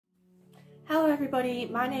everybody,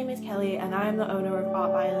 my name is Kelly and I am the owner of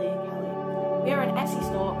Art by Ellie and Kelly. We are an Etsy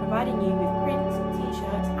store providing you with prints,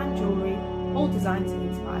 t-shirts and jewellery, all designed to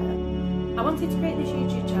inspire. I wanted to create this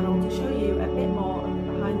YouTube channel to show you a bit more of the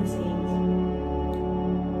behind the scenes.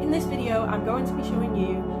 In this video I'm going to be showing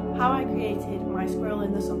you how I created my Squirrel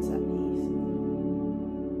in the Sunset piece.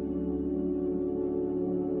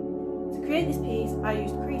 To create this piece I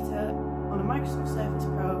used Krita on a Microsoft Surface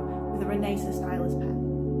Pro with a Renaissance stylus pen.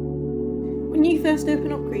 When you first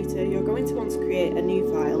open up Krita, you're going to want to create a new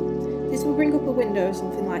file. This will bring up a window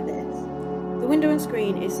something like this. The window and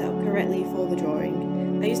screen is set up correctly for the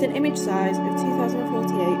drawing. I used an image size of 2048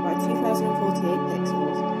 by 2048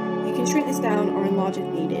 pixels. You can shrink this down or enlarge if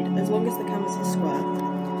needed, as long as the canvas is square.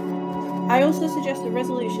 I also suggest a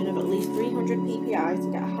resolution of at least 300 ppi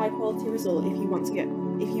to get a high quality result if you want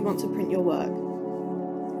to print your work.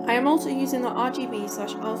 I am also using the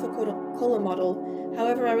RGB/alpha colour model,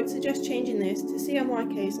 however I would suggest changing this to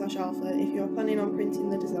CMYK/alpha if you are planning on printing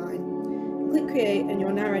the design. Click create and you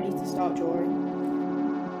are now ready to start drawing.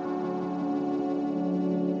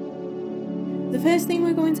 The first thing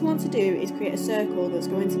we're going to want to do is create a circle that's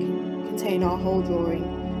going to contain our whole drawing.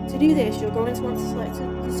 To do this you're going to want to select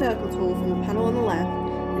the circle tool from the panel on the left,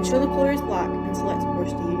 ensure the colour is black and select a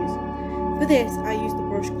brush to use. For this I use the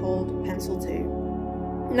brush called Pencil 2.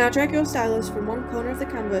 Now drag your stylus from one corner of the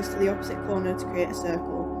canvas to the opposite corner to create a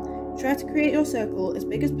circle. Try to create your circle as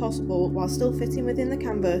big as possible while still fitting within the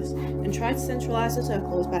canvas, and try to centralise the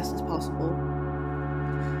circle as best as possible.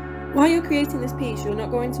 While you're creating this piece you're not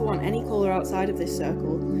going to want any colour outside of this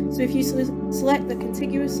circle, so if you select the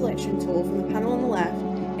contiguous selection tool from the panel on the left,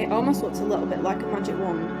 it almost looks a little bit like a magic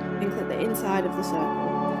wand, and click the inside of the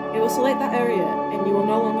circle. It will select that area and you will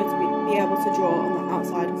no longer be able to draw on the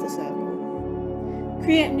outside of the circle.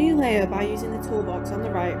 Create a new layer by using the toolbox on the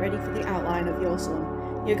right ready for the outline of your sun.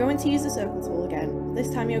 You're going to use the circle tool again. This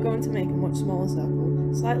time you're going to make a much smaller circle,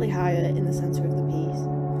 slightly higher in the centre of the piece.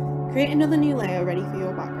 Create another new layer ready for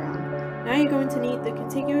your background. Now you're going to need the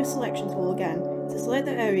contiguous selection tool again to select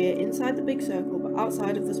the area inside the big circle but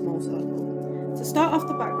outside of the small circle. To start off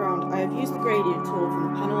the background I have used the gradient tool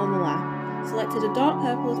from the panel on the left, selected a dark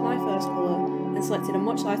purple as my first colour and selected a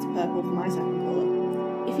much lighter purple for my second colour.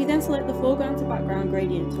 If you then select the foreground to background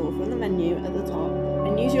gradient tool from the menu at the top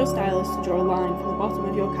and use your stylus to draw a line from the bottom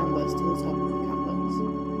of your canvas to the top of the canvas.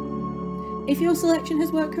 If your selection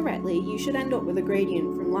has worked correctly, you should end up with a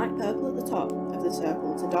gradient from light purple at the top of the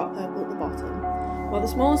circle to dark purple at the bottom, while the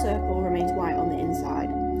smaller circle remains white on the inside.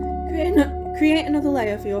 Create another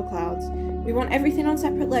layer for your clouds. We want everything on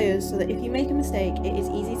separate layers so that if you make a mistake, it is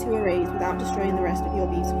easy to erase without destroying the rest of your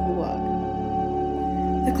beautiful work.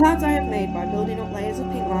 The clouds I have made by building up layers of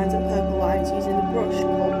pink lines and purple lines using the brush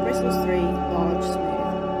called Bristles 3 Large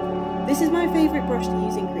Smooth. This is my favourite brush to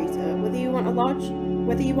use in Krita. Whether you want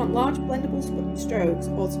large blendable strokes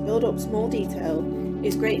or to build up small detail,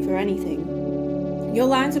 it's great for anything. Your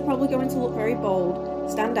lines are probably going to look very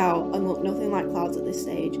bold, stand out and look nothing like clouds at this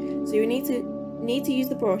stage, so you need to use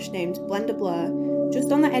the brush named Blender Blur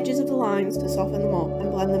just on the edges of the lines to soften them up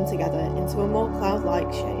and blend them together into a more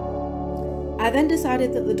cloud-like shape. I then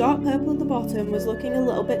decided that the dark purple at the bottom was looking a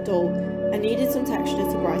little bit dull and needed some texture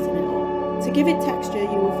to brighten it up. To give it texture,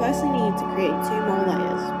 you will firstly need to create 2 more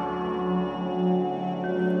layers.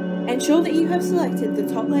 Ensure that you have selected the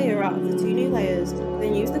top layer out of the 2 new layers,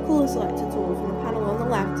 then use the colour selector tool from the panel on the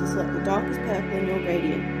left to select the darkest purple in your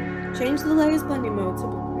gradient. Change the layers blending mode to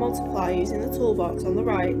multiply using the toolbox on the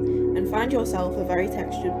right and find yourself a very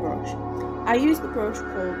textured brush. I used the brush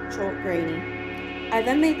called Chalk Grainy. I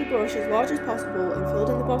then made the brush as large as possible and filled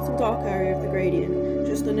in the bottom dark area of the gradient,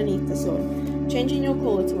 just underneath the sun. Changing your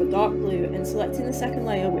colour to a dark blue and selecting the second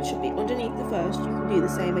layer which should be underneath the first, you can do the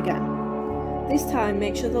same again. This time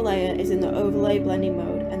make sure the layer is in the overlay blending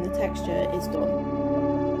mode and the texture is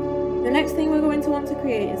done. The next thing we're going to want to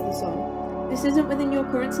create is the sun. This isn't within your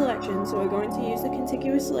current selection, so we're going to use the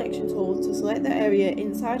contiguous selection tool to select the area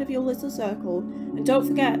inside of your little circle, and don't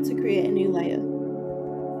forget to create a new layer.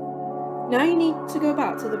 Now you need to go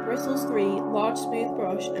back to the Bristles 3 Large Smooth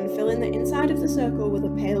brush and fill in the inside of the circle with a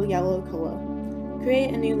pale yellow colour.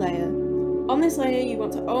 Create a new layer. On this layer you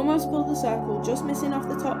want to almost fill the circle, just missing off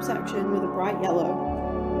the top section with a bright yellow.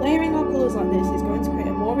 Layering our colours like this is going to create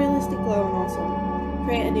a more realistic glow on our sun.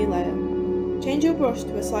 Create a new layer. Change your brush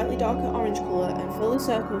to a slightly darker orange colour and fill the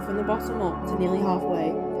circle from the bottom up to nearly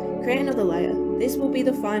halfway. Create another layer. This will be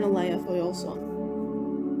the final layer for your sun.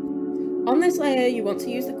 On this layer you want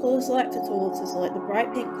to use the colour selector tool to select the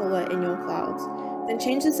bright pink colour in your clouds. Then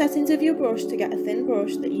change the settings of your brush to get a thin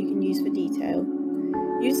brush that you can use for detail.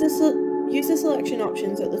 Use the selection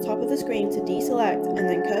options at the top of the screen to deselect and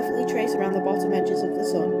then carefully trace layers around the bottom edges of the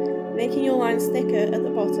sun, making your lines thicker at the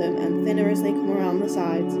bottom and thinner as they come around the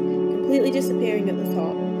sides, completely disappearing at the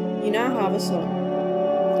top. You now have a sun.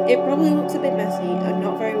 It probably looks a bit messy and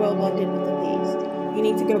not very well blended with the piece. You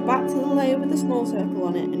need to go back to the layer with the small circle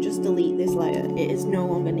on it and just delete this layer. It is no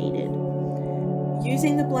longer needed.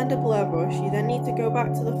 Using the blender blur brush, you then need to go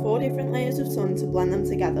back to the 4 different layers of sun to blend them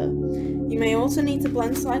together. You may also need to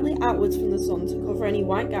blend slightly outwards from the sun to cover any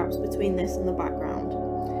white gaps between this and the background.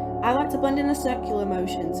 I like to blend in a circular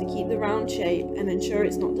motion to keep the round shape and ensure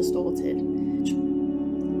it's not distorted.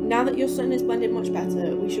 Now that your sun is blended much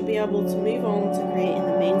better, we should be able to move on to creating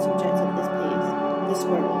the main subject of this piece, the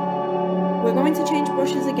squirrel. We're going to change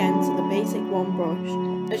brushes again to the basic one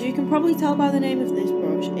brush. As you can probably tell by the name of this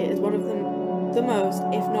brush, it is one of the most,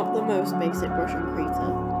 if not the most basic brush on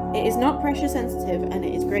Krita. It is not pressure sensitive and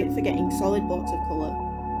it is great for getting solid blocks of colour.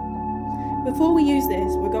 Before we use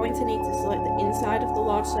this, we're going to need to select the inside of the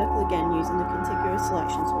large circle again using the contiguous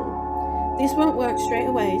selection tool. This won't work straight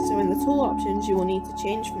away, so in the tool options you will need to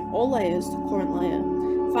change from all layers to current layer.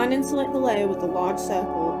 Find and select the layer with the large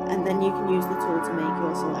circle and then you can use the tool to make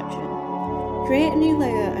your selection. Create a new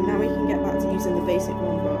layer and now we can get back to using the basic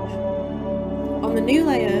one brush. On the new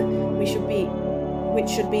layer, which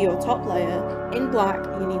should be your top layer, in black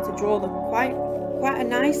you need to draw the quite a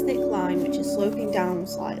nice thick line which is sloping down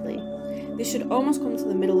slightly. This should almost come to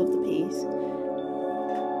the middle of the piece.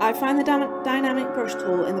 I find the dynamic brush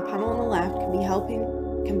tool in the panel on the left can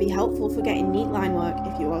be helpful for getting neat line work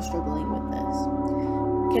if you are struggling with this.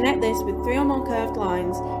 Connect this with 3 or more curved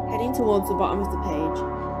lines heading towards the bottom of the page.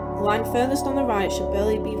 The line furthest on the right should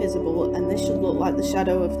barely be visible and this should look like the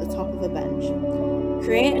shadow of the top of a bench.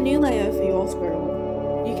 Create a new layer for your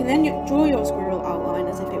squirrel. You can then draw your squirrel outline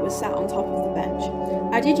as if it was sat on top of the bench.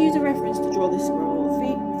 I did use a reference to draw this squirrel.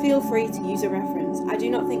 Feel free to use a reference. I do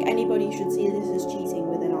not think anybody should see this as cheating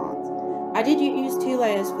within art. I did use 2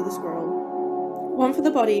 layers for the squirrel. One for the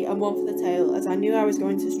body and one for the tail, as I knew I was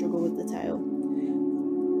going to struggle with the tail.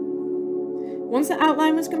 Once the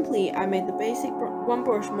outline was complete, I made the basic one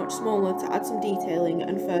brush much smaller to add some detailing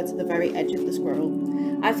and fur to the very edge of the squirrel.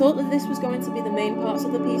 I thought that this was going to be the main parts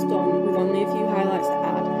of the piece done, with only a few highlights to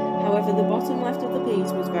add. However, the bottom left of the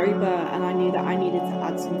piece was very bare and I knew that I needed to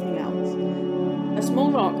add something else. A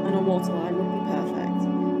small rock and a waterline would be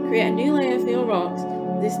perfect. Create a new layer for your rocks.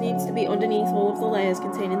 This needs to be underneath all of the layers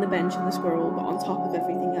containing the bench and the squirrel, but on top of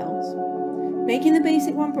everything else. Making the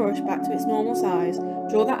basic one brush back to its normal size,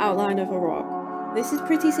 draw the outline of a rock. This is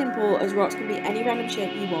pretty simple as rocks can be any random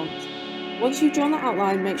shape you want. Once you've drawn the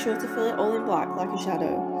outline, make sure to fill it all in black like a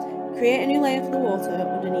shadow. Create a new layer for the water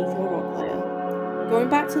underneath your rock layer. Going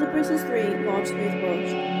back to the Bristles 3 large smooth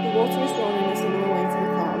brush, the water is drawn in a similar way to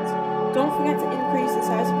the clouds. Don't forget to increase the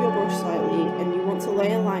size of your brush slightly and you want to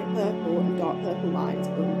layer light purple and dark purple lines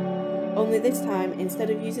on. Only this time, instead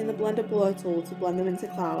of using the blender blur tool to blend them into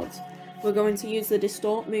clouds, we're going to use the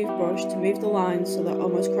distort move brush to move the lines so they're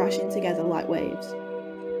almost crashing together like waves.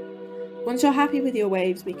 Once you're happy with your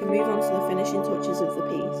waves, we can move on to the finishing touches of the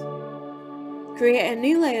piece. Create a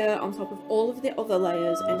new layer on top of all of the other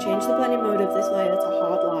layers and change the blending mode of this layer to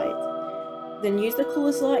hard light. Then use the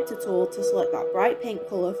colour selector tool to select that bright pink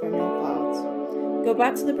colour from your clouds. Go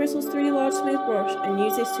back to the Bristles 3 large smooth brush and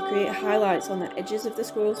use this to create highlights on the edges of the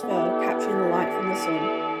squirrel's fur, capturing the light from the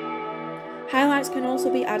sun. Highlights can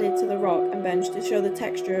also be added to the rock and bench to show the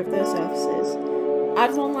texture of their surfaces.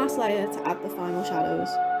 Add one last layer to add the final shadows.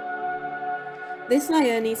 This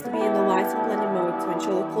layer needs to be in the light and blending mode to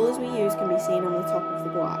ensure the colours we use can be seen on the top of the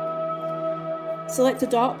black. Select a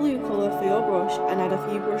dark blue colour for your brush and add a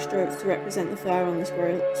few brush strokes to represent the fur on the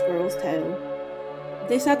squirrel's tail.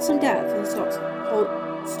 This adds some depth and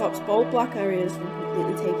stops bold black areas from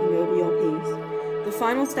completely taking over your piece. The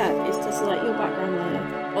final step is to select your background layer,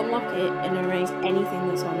 unlock it and erase anything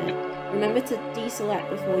that's on it. Remember to deselect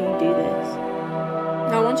before you do this.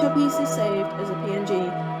 Now once your piece is saved as a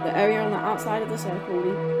PNG, the area on the outside of the circle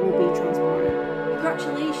will be transparent.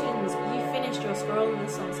 Congratulations, you finished your Squirrel in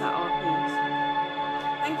the Sunset art piece.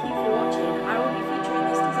 Thank you for watching. I will be featuring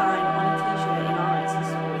this design on a t-shirt in our Etsy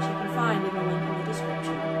store, which you can find in the link in the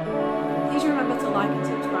description. Please remember to like and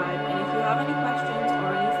subscribe.